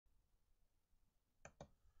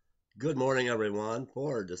Good morning, everyone,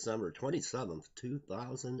 for December 27th,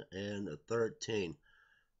 2013.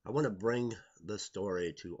 I want to bring this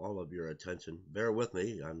story to all of your attention. Bear with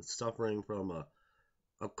me. I'm suffering from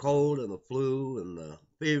a cold and the flu and the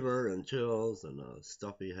fever and chills and a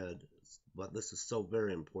stuffy head, but this is so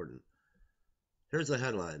very important. Here's the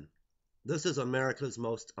headline. This is America's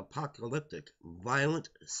most apocalyptic, violent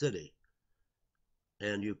city,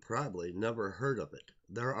 and you probably never heard of it.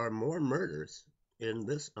 There are more murders in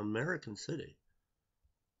this American city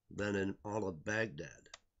than in all of Baghdad.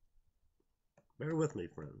 Bear with me,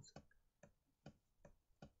 friends.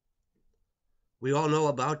 We all know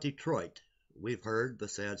about Detroit. We've heard the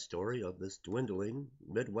sad story of this dwindling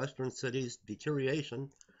Midwestern city's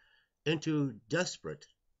deterioration into desperate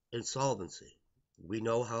insolvency. We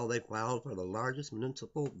know how they filed for the largest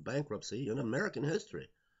municipal bankruptcy in American history,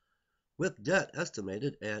 with debt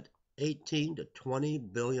estimated at $18 to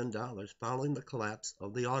 $20 billion following the collapse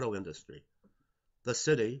of the auto industry. The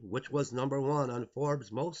city, which was number one on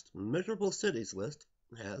Forbes' most miserable cities list,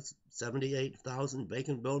 has 78,000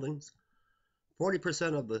 vacant buildings,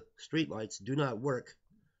 40% of the streetlights do not work,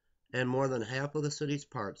 and more than half of the city's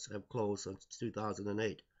parks have closed since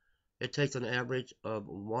 2008. It takes an average of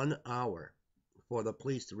 1 hour for the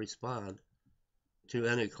police to respond to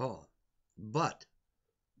any call. But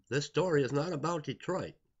this story is not about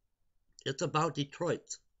Detroit. It's about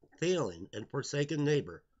Detroit's failing and forsaken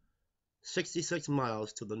neighbor, 66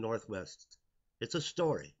 miles to the northwest. It's a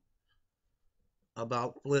story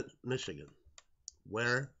about Flint, Michigan,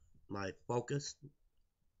 where my focus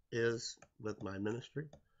is with my ministry,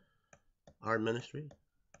 our ministry,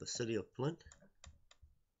 the city of Flint.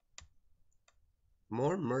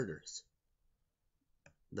 More murders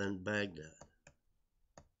than Baghdad.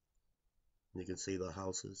 You can see the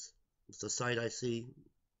houses. It's a sight I see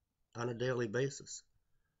on a daily basis.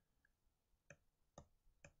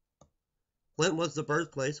 Flint was the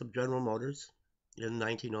birthplace of General Motors in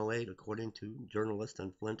 1908, according to journalist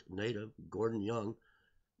and Flint native Gordon Young.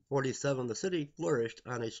 47, the city flourished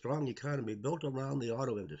on a strong economy built around the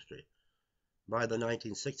auto industry. By the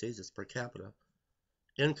 1960s, its per capita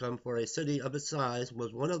income for a city of its size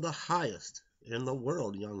was one of the highest in the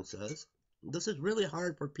world, Young says. This is really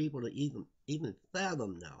hard for people to even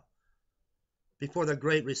fathom now. Before the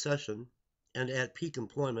Great Recession and at peak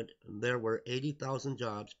employment, there were 80,000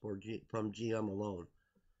 jobs from GM alone.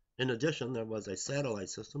 In addition, there was a satellite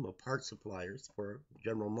system of parts suppliers for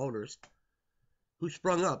General Motors who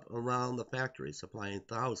sprung up around the factory, supplying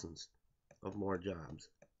thousands of more jobs.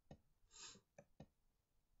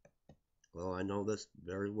 Well, I know this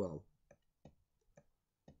very well.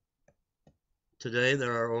 Today,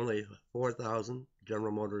 there are only 4,000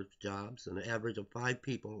 General Motors jobs, and an average of 5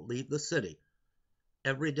 people leave the city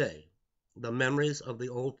every day. The memories of the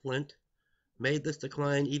old Flint made this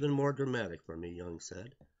decline even more dramatic for me, Young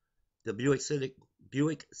said. The Buick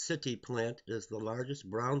City plant is the largest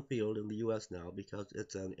brownfield in the U.S. now because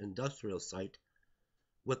it's an industrial site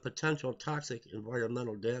with potential toxic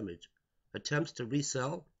environmental damage. Attempts to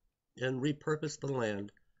resell and repurpose the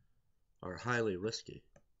land are highly risky.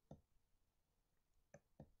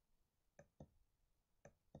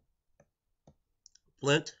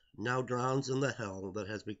 Flint now drowns in the hell that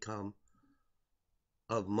has become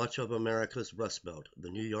of much of America's Rust Belt. The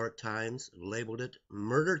New York Times labeled it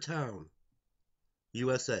Murder Town,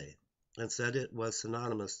 USA, and said it was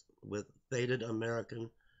synonymous with faded American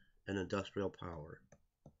and industrial power.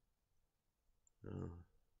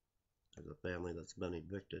 There's a family that's been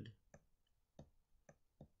evicted.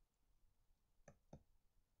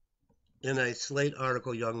 In a Slate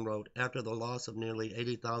article, Young wrote, after the loss of nearly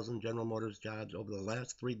 80,000 General Motors jobs over the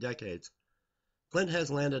last 3 decades, Flint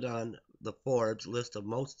has landed on the Forbes list of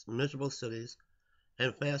most miserable cities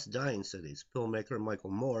and fast-dying cities. Filmmaker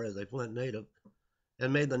Michael Moore is a Flint native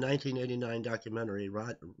and made the 1989 documentary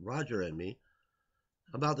Roger and Me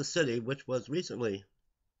about the city, which was recently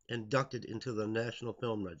inducted into the National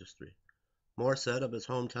Film Registry. Moore said of his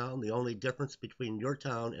hometown, the only difference between your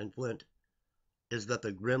town and Flint is that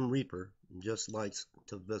the Grim Reaper just likes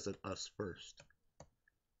to visit us first.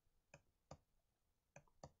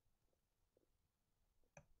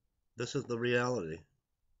 This is the reality,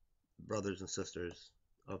 brothers and sisters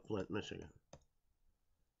of Flint, Michigan.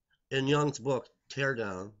 In Young's book, Tear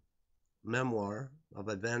Down, Memoir of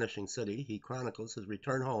a Vanishing City, he chronicles his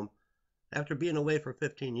return home after being away for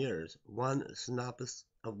 15 years. One synopsis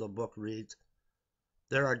of the book reads,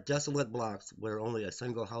 there are desolate blocks where only a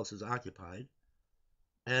single house is occupied,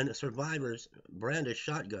 and survivors brandish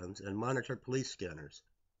shotguns and monitor police scanners.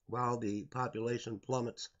 While the population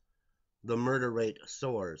plummets, the murder rate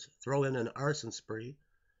soars. Throw in an arson spree,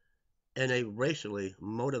 and a racially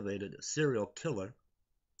motivated serial killer,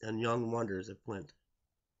 and Young wonders if Flint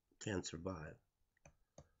can survive.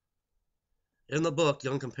 In the book,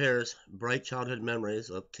 Young compares bright childhood memories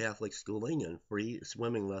of Catholic schooling and free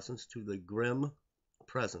swimming lessons to the grim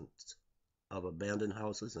presence of abandoned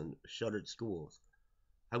houses and shuttered schools.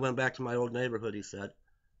 I went back to my old neighborhood, he said.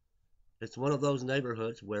 It's one of those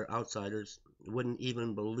neighborhoods where outsiders wouldn't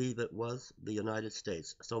even believe it was the United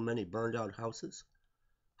States. So many burned out houses,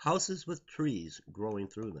 houses with trees growing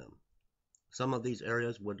through them. Some of these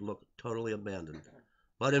areas would look totally abandoned,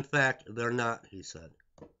 but in fact, they're not, he said.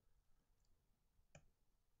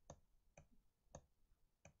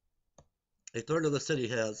 A third of the city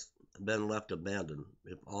has been left abandoned.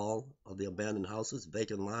 If all of the abandoned houses,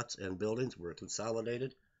 vacant lots, and buildings were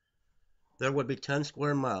consolidated, there would be 10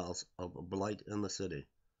 square miles of blight in the city.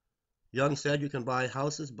 Young said you can buy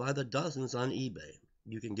houses by the dozens on eBay.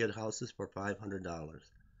 You can get houses for $500.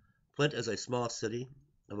 Flint is a small city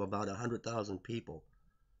of about 100,000 people.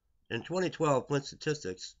 In 2012, Flint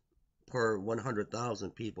statistics per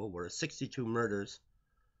 100,000 people were 62 murders,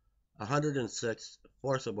 106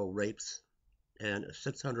 forcible rapes, and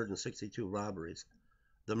 662 robberies.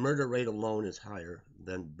 The murder rate alone is higher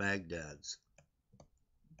than Baghdad's.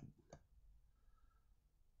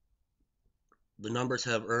 The numbers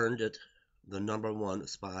have earned it the #1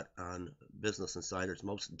 spot on Business Insider's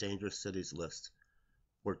Most Dangerous Cities list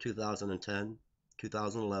for 2010,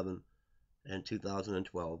 2011, and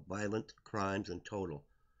 2012 violent crimes in total,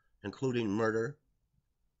 including murder,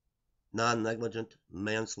 non-negligent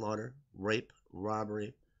manslaughter, rape,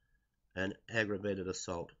 robbery, and aggravated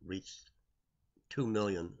assault reached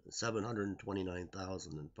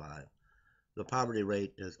 2,729,005. The poverty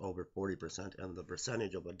rate is over 40%, and the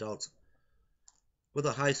percentage of adults with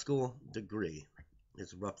a high school degree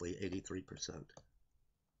is roughly 83%.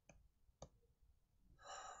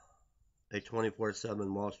 A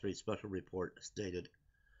 24/7 Wall Street special report stated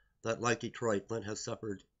that, like Detroit, Flint has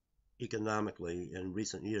suffered economically in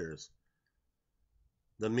recent years.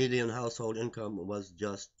 The median household income was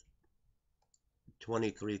just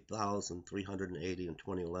 $23,380 in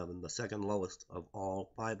 2011, the second lowest of all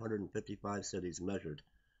 555 cities measured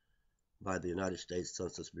by the United States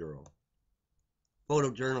Census Bureau.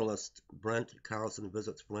 Photojournalist Brent Carlson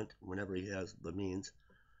visits Flint whenever he has the means.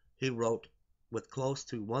 He wrote, with close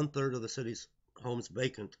to 1/3 of the city's homes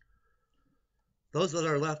vacant, those that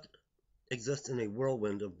are left exist in a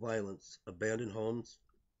whirlwind of violence, abandoned homes,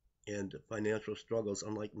 and financial struggles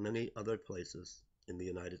unlike many other places in the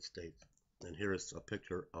United States. And here is a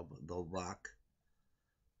picture of the Rock,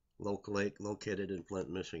 lake located in Flint,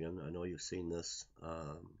 Michigan. I know you've seen this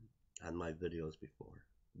on my videos before.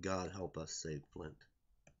 God help us save Flint.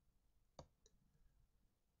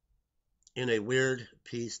 In a weird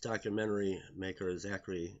piece, documentary maker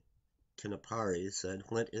Zachary Kinapari said,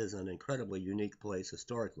 Flint is an incredibly unique place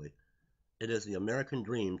historically. It is the American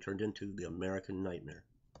dream turned into the American nightmare.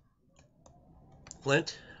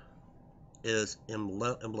 Flint is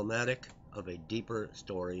emblematic of a deeper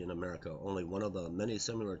story in America, only one of the many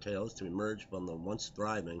similar tales to emerge from the once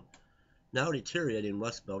thriving, now deteriorating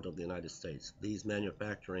West Belt of the United States. These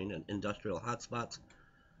manufacturing and industrial hotspots,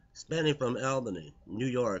 spanning from Albany, New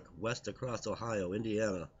York, west across Ohio,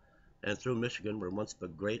 Indiana, and through Michigan, were once the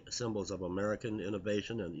great symbols of American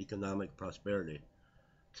innovation and economic prosperity.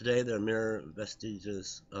 Today, they're mere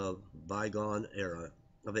vestiges of a bygone era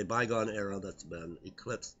that's been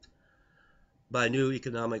eclipsed by new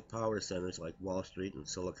economic power centers like Wall Street and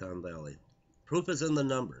Silicon Valley. Proof is in the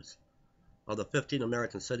numbers. Of the 15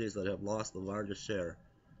 American cities that have lost the largest share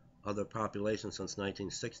of their population since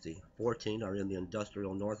 1960, 14 are in the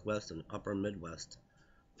industrial Northwest and Upper Midwest.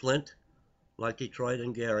 Flint, like Detroit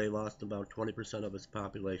and Gary, lost about 20% of its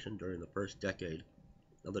population during the first decade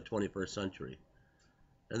of the 21st century.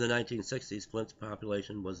 In the 1960s, Flint's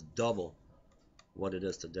population was double what it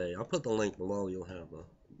is today. I'll put the link below. You'll have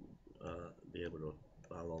be able to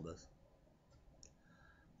follow this.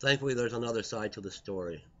 Thankfully, there's another side to the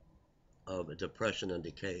story of depression and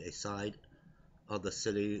decay, a side of the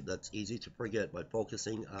city that's easy to forget by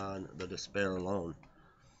focusing on the despair alone.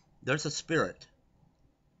 There's a spirit,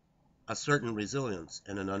 a certain resilience,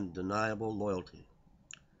 and an undeniable loyalty,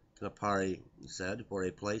 Kinapari said, for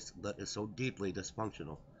a place that is so deeply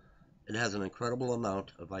dysfunctional. It has an incredible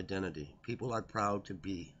amount of identity. People are proud to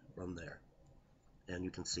be from there, and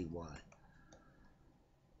you can see why.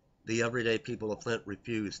 The everyday people of Flint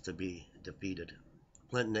refuse to be defeated.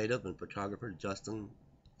 Flint native and photographer Justin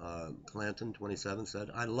Clanton, 27,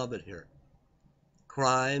 said, I love it here.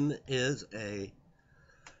 Crime is a,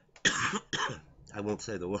 I won't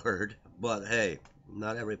say the word, but hey,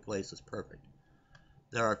 not every place is perfect.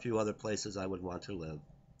 There are a few other places I would want to live.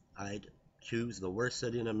 I'd choose the worst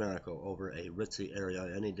city in America over a ritzy area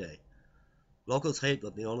any day. Locals hate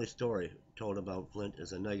that the only story told about Flint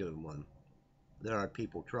is a negative one. There are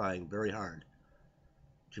people trying very hard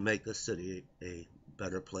to make this city a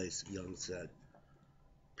better place, Young said.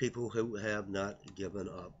 People who have not given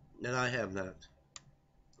up. And I have not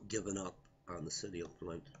given up on the city of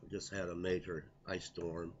Flint. We just had a major ice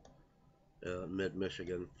storm,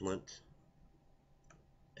 mid-Michigan, Flint,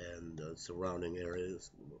 and surrounding areas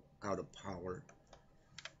out of power.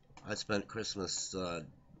 I spent Christmas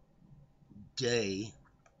Day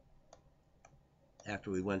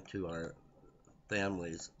after we went to our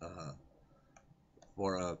families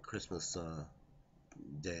for a Christmas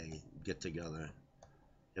Day get together.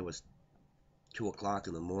 It was 2 o'clock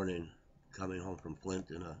in the morning coming home from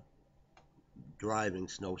Flint in a driving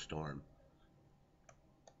snowstorm.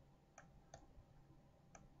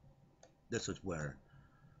 This is where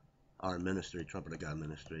our ministry, Trumpet of God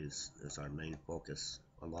Ministries, is our main focus,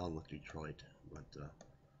 along with Detroit. But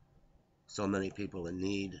so many people in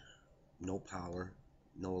need, no power,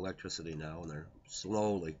 no electricity now, and they're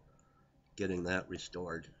slowly getting that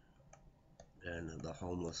restored. And the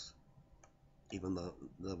homeless, even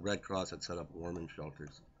the Red Cross had set up warming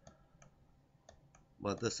shelters.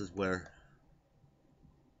 But this is where,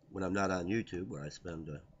 when I'm not on YouTube, where I spend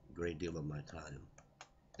a great deal of my time,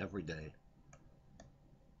 every day.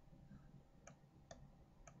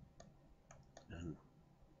 And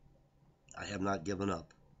I have not given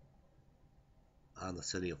up on the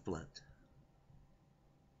city of Flint,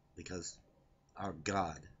 because our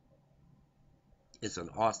God is an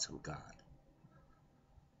awesome God,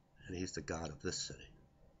 and He's the God of this city.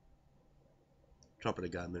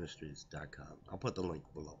 TrumpetOfGodMinistries.com. I'll put the link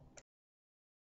below.